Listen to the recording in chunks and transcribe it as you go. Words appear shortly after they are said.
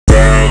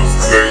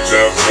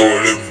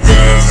40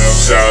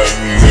 bounce, shot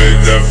make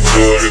that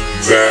 40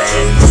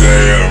 bounce.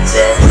 Damn,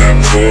 about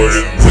that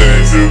 40,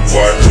 baby,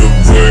 watch the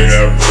way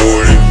that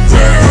 40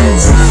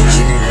 bounce.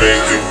 She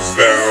make it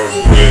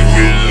bounce,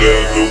 baby,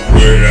 love the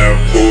way that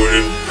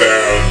 40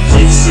 bounce.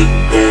 You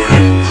support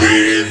it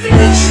big,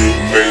 but she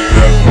make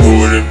that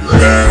 40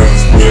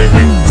 bounce,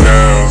 baby,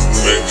 bounce,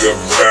 make her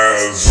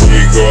bounce. She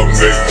gon'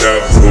 make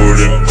that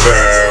 40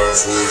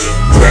 bounce,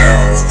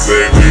 bounce,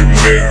 baby,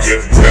 make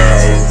it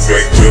bounce,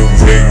 make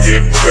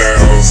it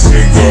bounce.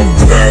 She gon'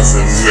 bounce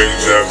and make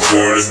that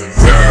 40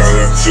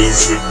 bounce. You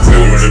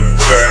support it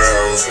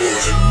bounce,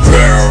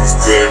 bounce,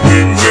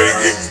 baby,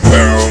 make it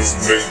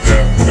bounce, make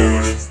that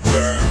 40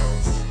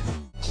 bounce.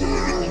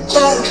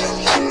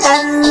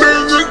 I'm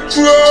in the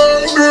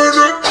club with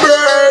a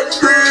bad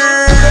bitch.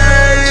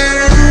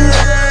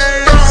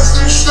 Bounce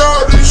and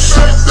shawty,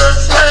 shake that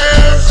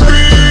ass,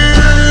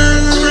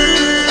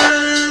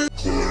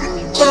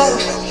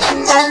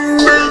 I'm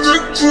in the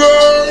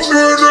club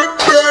with a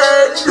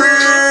bad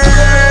bitch.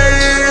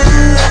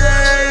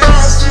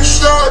 Bounce and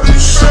shawty,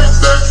 shake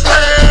that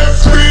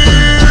ass,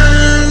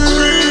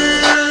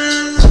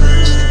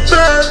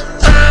 that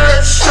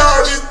ass,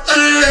 shawty,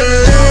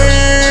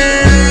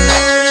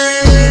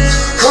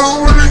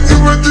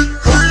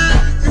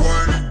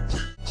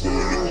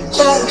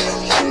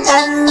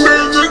 I'm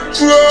in the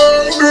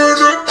club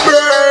with a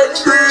bad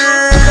bitch.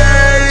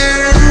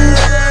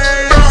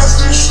 Bounce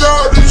and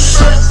shawty,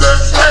 shake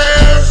that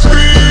ass,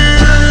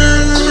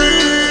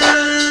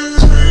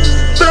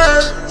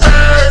 that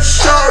ass,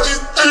 shawty,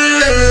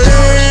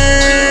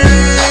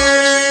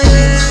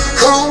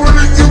 I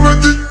wanna give her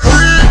the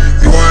green,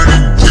 you wanna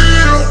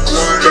deal.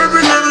 Baby,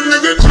 let a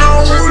nigga know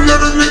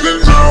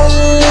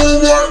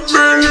what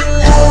really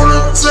wanna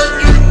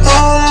take it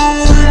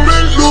home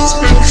and lose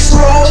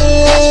control.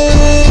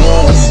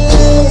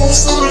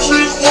 Soon as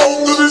she walked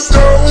through this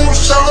door,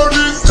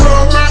 shawty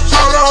coming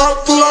out of her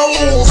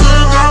clothes,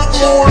 and I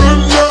wanna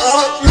let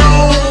her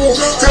know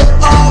that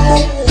I'm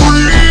a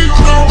freak.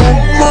 I'm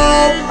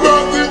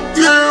about to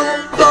damn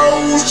go.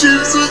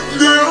 She's a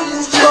damn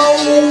go.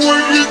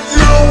 When you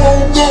know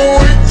I'm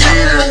going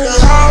in,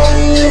 how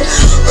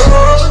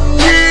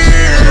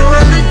again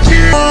and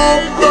again.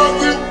 I'm about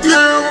to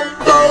damn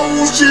go.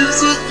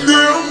 She's a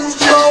damn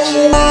go.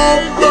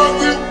 I'm about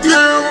to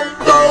damn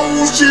go.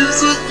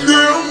 She's a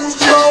damn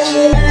go.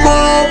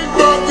 I'm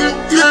about to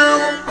damn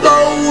go.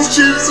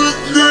 She's a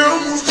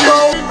damn go.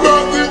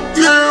 About to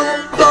damn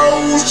go.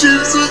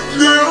 She's a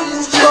damn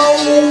go.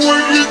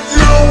 When you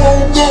know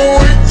I'm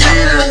going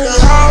in,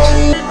 how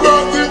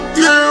about to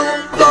damn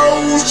go.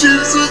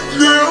 She's a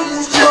damn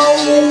go.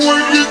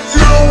 When you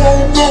know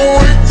I'm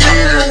going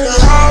in,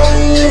 how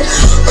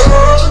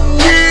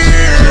again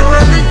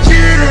and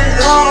again,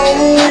 how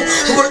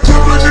but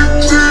coming in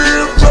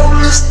damn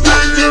bonus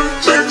nigga,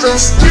 bitch, I'm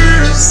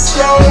still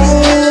so.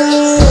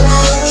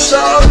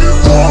 Shawty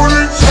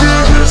wanna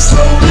kill it,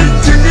 slowly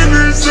kicking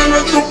it till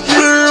let the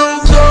pill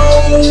go.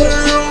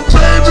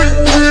 Baby,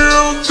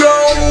 pill go.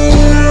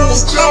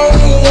 Let's go.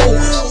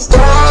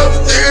 5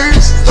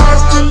 inch,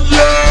 that's the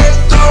last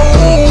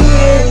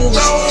dose.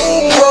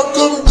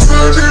 Welcome to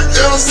the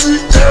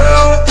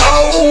LCL.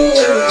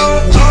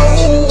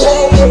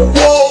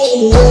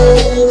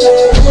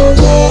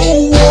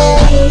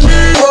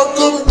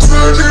 Welcome to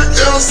the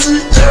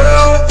LCL.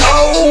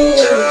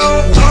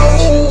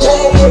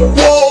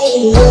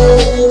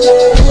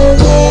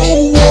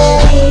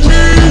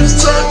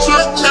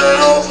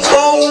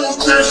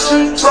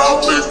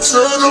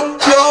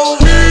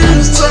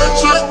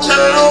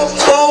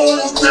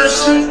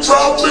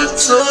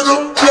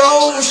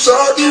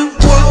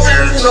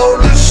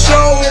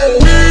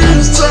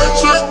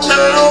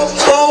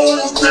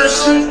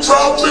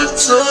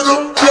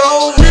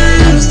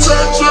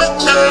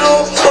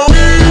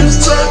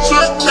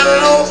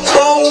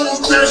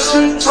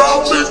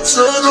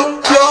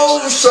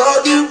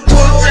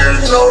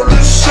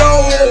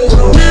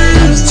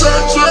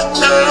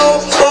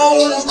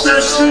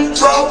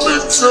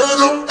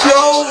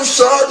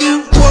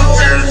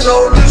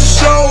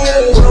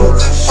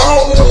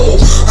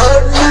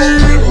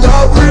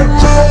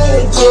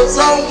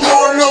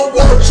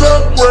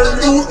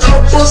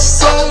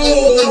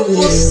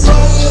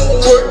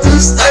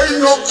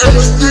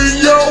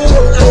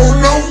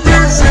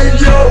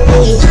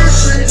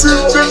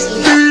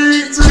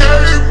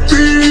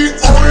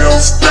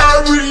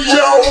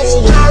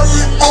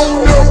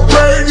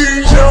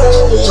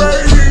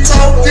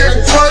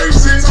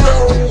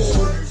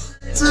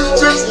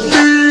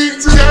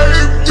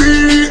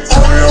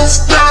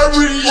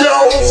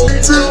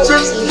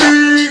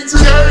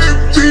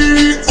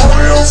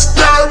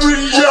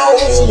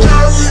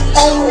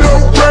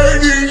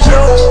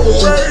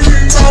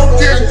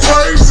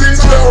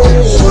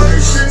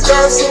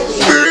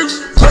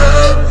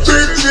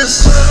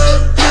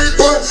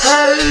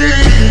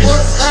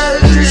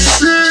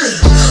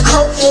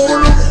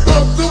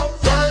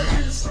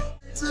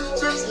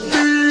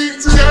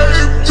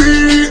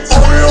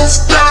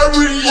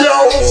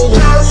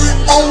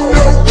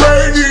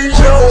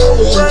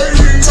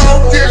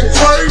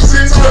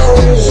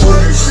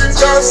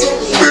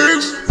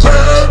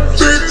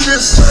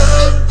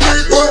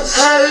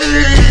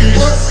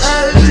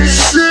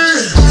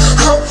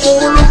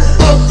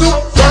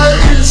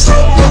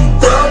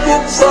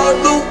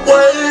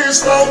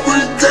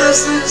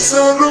 dancing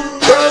to the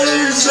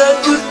bass.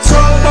 Every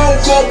time I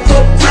walk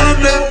up in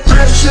that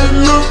bitch, she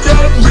look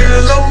at me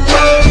in a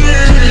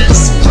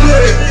maze.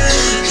 Split,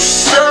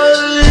 shake,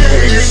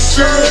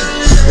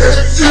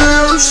 and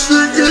if she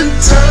can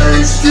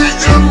taste it,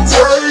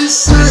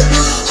 embrace it.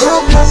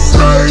 I'ma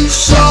make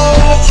sure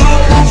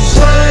I'ma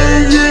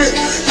play it.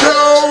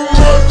 Y'all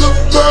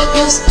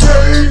motherfuckers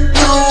can't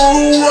do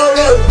what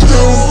I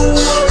do.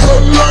 I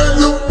like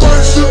the way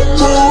she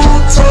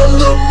move, tell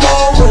her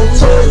mama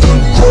make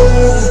it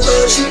move.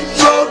 She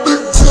drop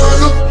it to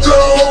the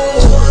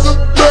floor,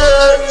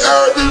 bad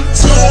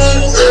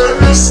attitude, and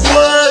the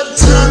swag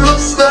to the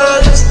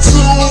max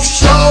too.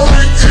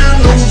 Shawty in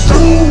the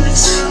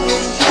boots,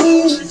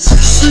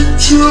 she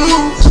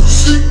cute,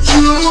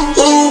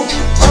 ooh,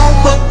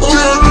 I'ma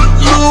get it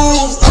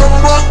loose,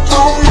 I'ma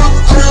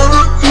get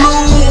it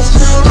loose.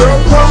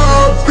 That's why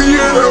I be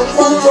in the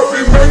mood, I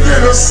be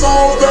making a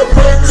song that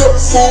make a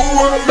fool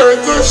and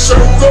make her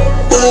shake her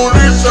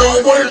booty. The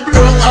way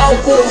the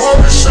album,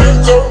 I'ma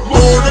shake her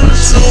booty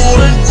to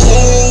it,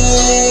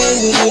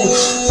 ooh.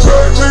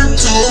 Baby,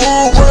 do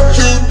what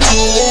you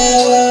do,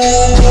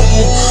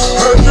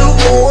 and you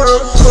wanna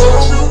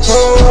come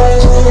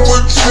home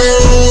with you.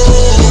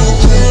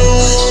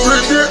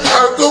 Bring it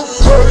out the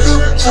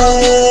fucking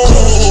pool.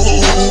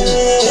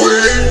 We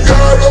ain't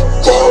gotta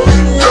fall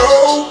in no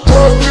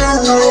fucking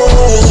room.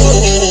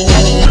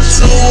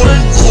 Do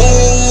it,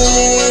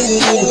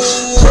 ooh.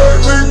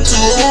 Baby,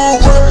 do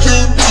what you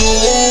do,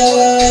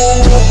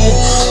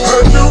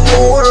 and you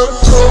wanna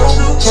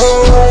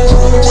come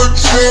home with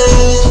you.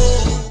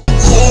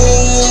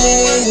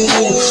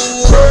 Ooh,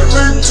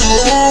 baby, do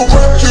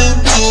what you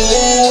do,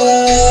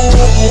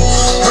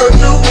 and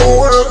you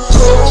wanna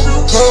come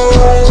home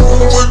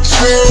with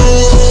you.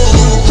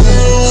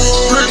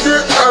 Bring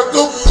it out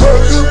the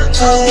fucking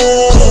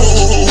pool.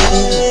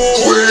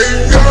 We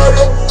ain't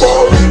gotta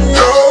fall in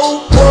no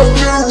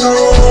fucking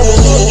room.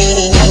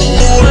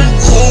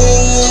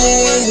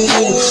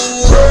 Ooh,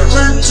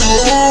 baby, do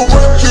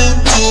what you do.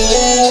 Ooh,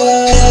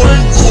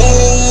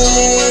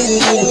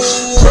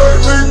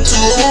 baby, do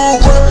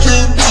what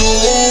you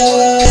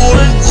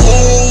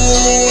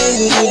do.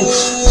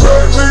 Ooh,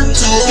 baby,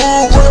 do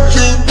what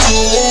you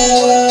do,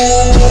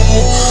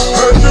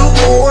 and you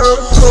wanna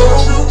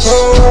come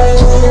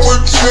home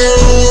with you.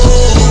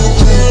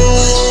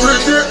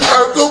 Bring it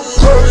out the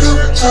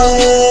fucking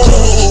pool.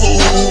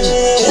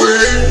 We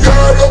ain't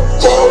gotta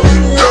fall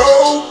in no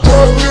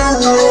fucking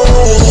room.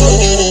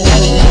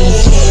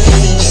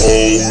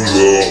 Hold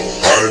up,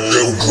 I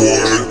just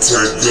wanna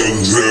take a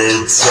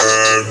little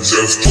time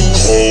just to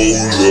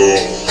hold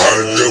up. I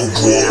just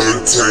wanna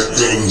take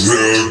a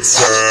little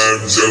time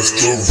just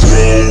to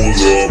roll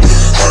up.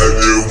 I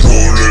just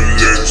wanna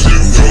let you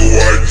know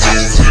I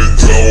usually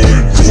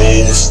don't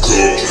post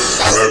up.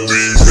 I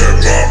be at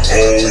my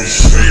own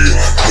shit,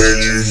 and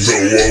you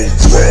know I'm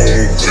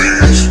grown,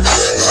 bitch.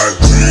 I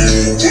do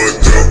what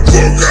the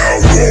fuck I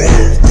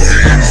want,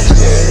 bitch.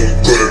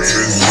 But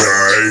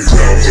tonight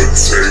I'ma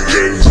take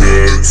a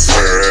little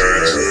time.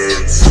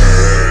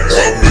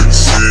 I'ma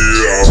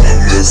chill,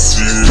 I'ma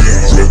see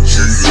what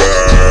you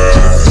like.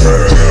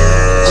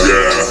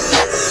 Yeah,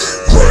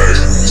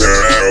 right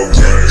now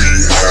we be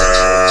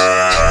high.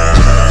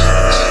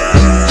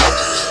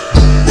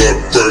 But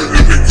first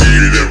let me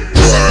get it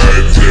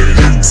right. Let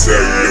me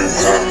tell you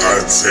how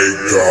I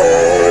take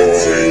off.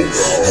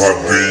 I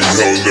be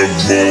on the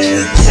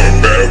moon, come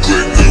back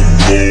with the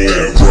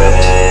moon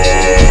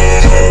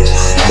rock.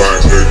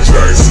 Michael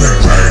Jackson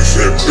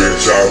action,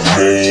 bitch, I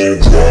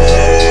move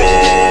on.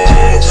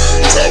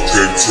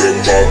 Talking to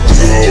my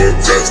blood,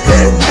 that's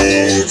that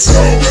moon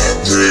talk.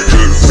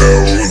 Niggas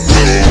don't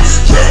know,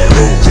 y'all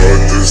don't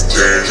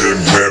understand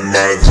it. Man,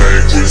 my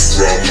language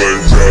from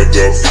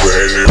another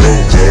planet.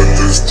 Don't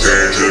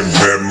understand it,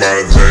 man, my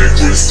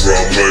language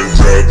from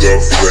another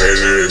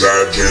planet.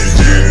 I be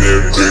in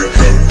it, bitch,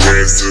 I'm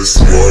dancing.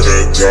 Swear to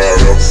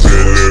God, I'm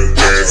feeling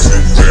fancy.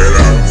 Man,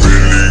 I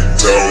really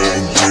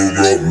don't do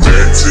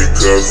romantic,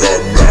 cause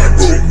I'm not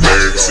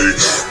romantic.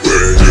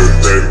 But if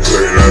they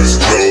play that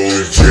slow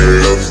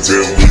jam,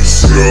 then we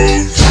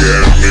slow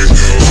jamming.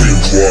 She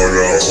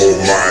wanna hold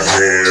my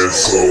hand,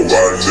 so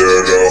I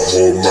let her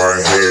hold my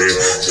hand.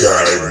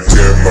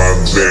 Goddamn, my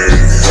man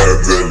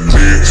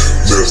heavenly,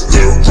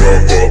 Mr.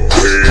 Rubber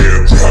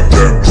Band. Pop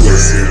that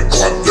pussy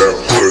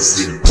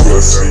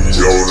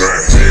on a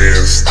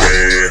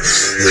handstand.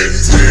 And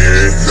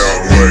then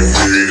I'ma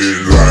hit it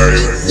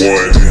like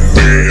one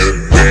man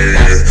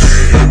band.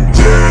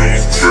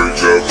 Bounce, make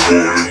that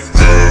booty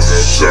bounce.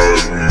 Shot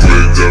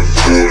make that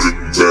booty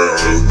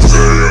bounce.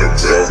 Damn,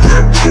 bounce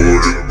that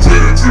booty,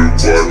 baby.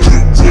 Watch the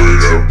way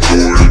that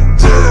booty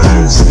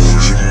bounce.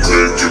 She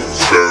make it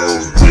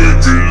bounce,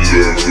 baby.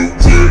 Love the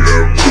way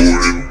that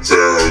booty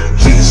bounce.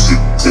 Juicy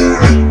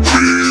booty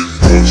big,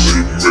 when she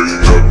make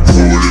that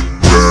booty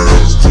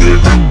bounce.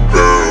 Make it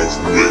bounce,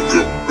 make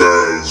it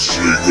bounce.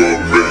 She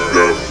gon' make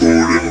that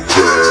booty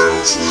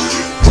bounce.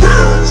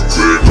 Bounce,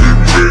 baby,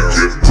 make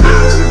it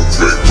bounce.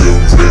 Make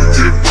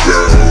it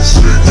bounce.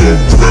 She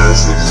gon'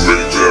 bounce and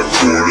make that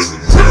booty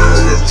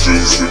bounce.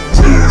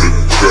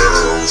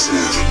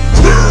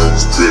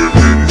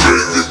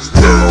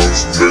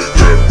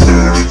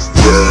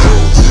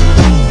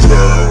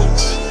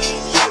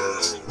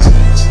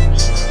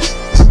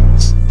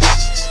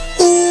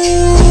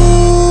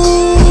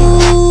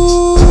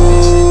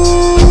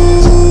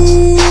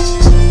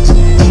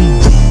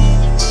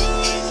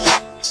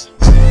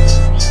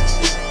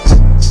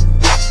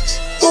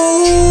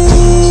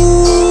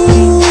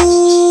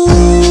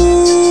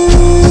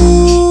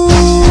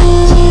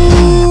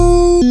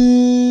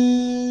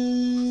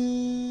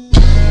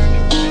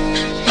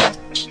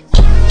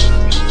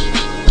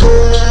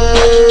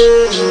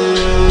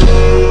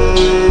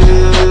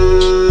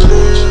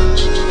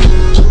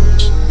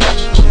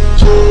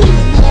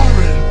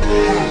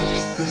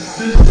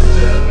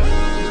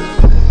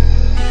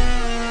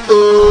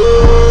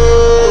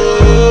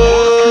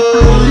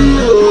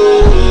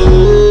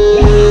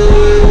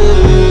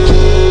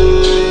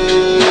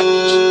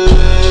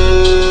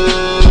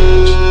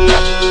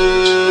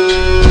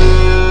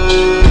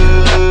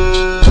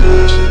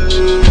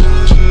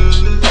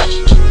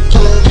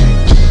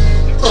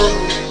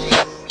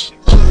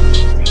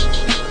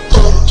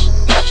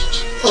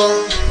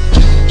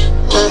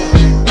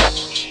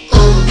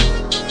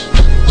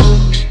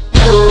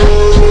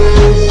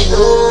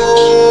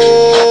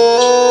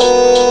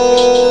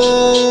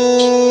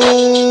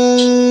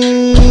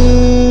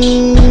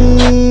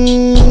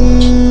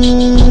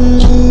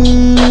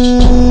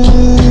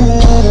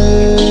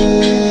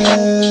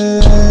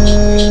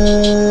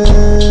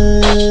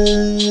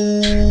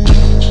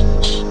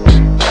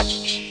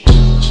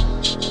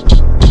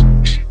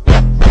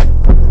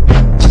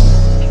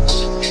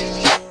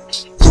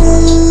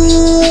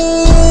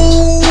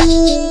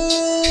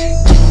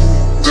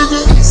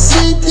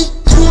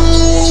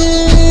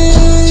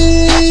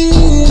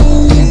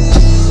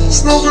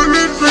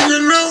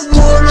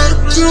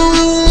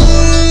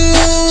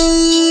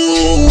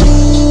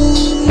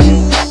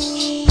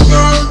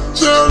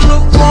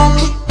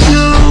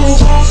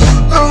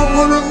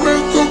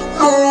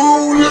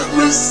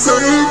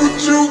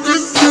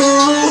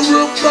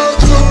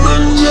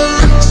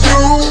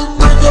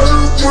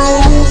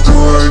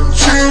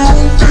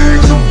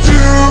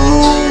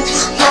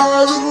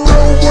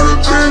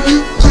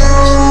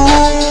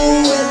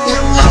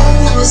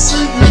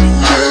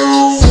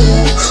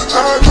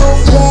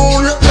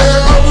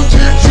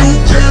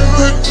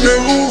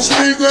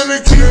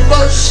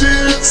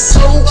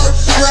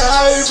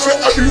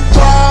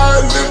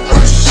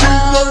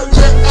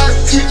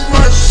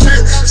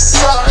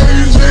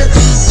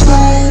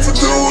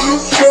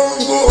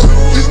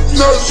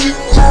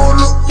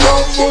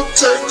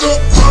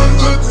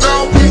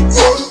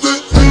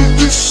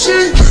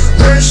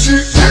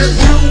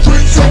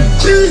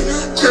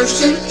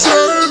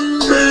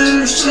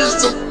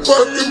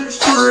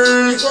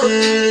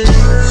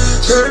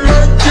 And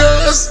I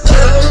guess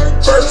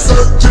at first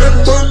I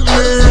didn't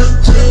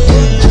believe,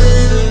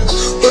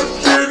 but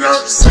then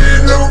I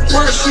seen the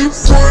way she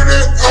put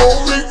it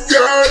on me.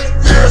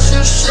 Goddamn,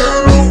 she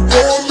should've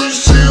warned me.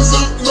 She's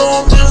a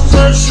numbness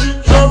and she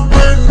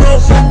jumping up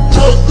from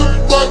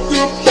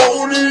motherfucking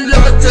bony. I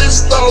can't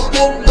stop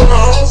her,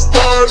 my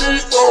body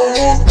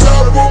on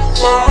top of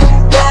my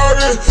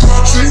body.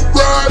 She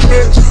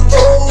riding,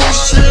 oh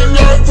shit,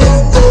 like a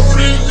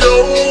rodeo.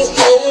 Oh,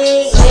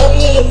 oh,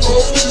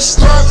 oh. She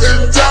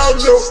sliding down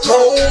the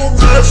pole,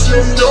 now she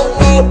know.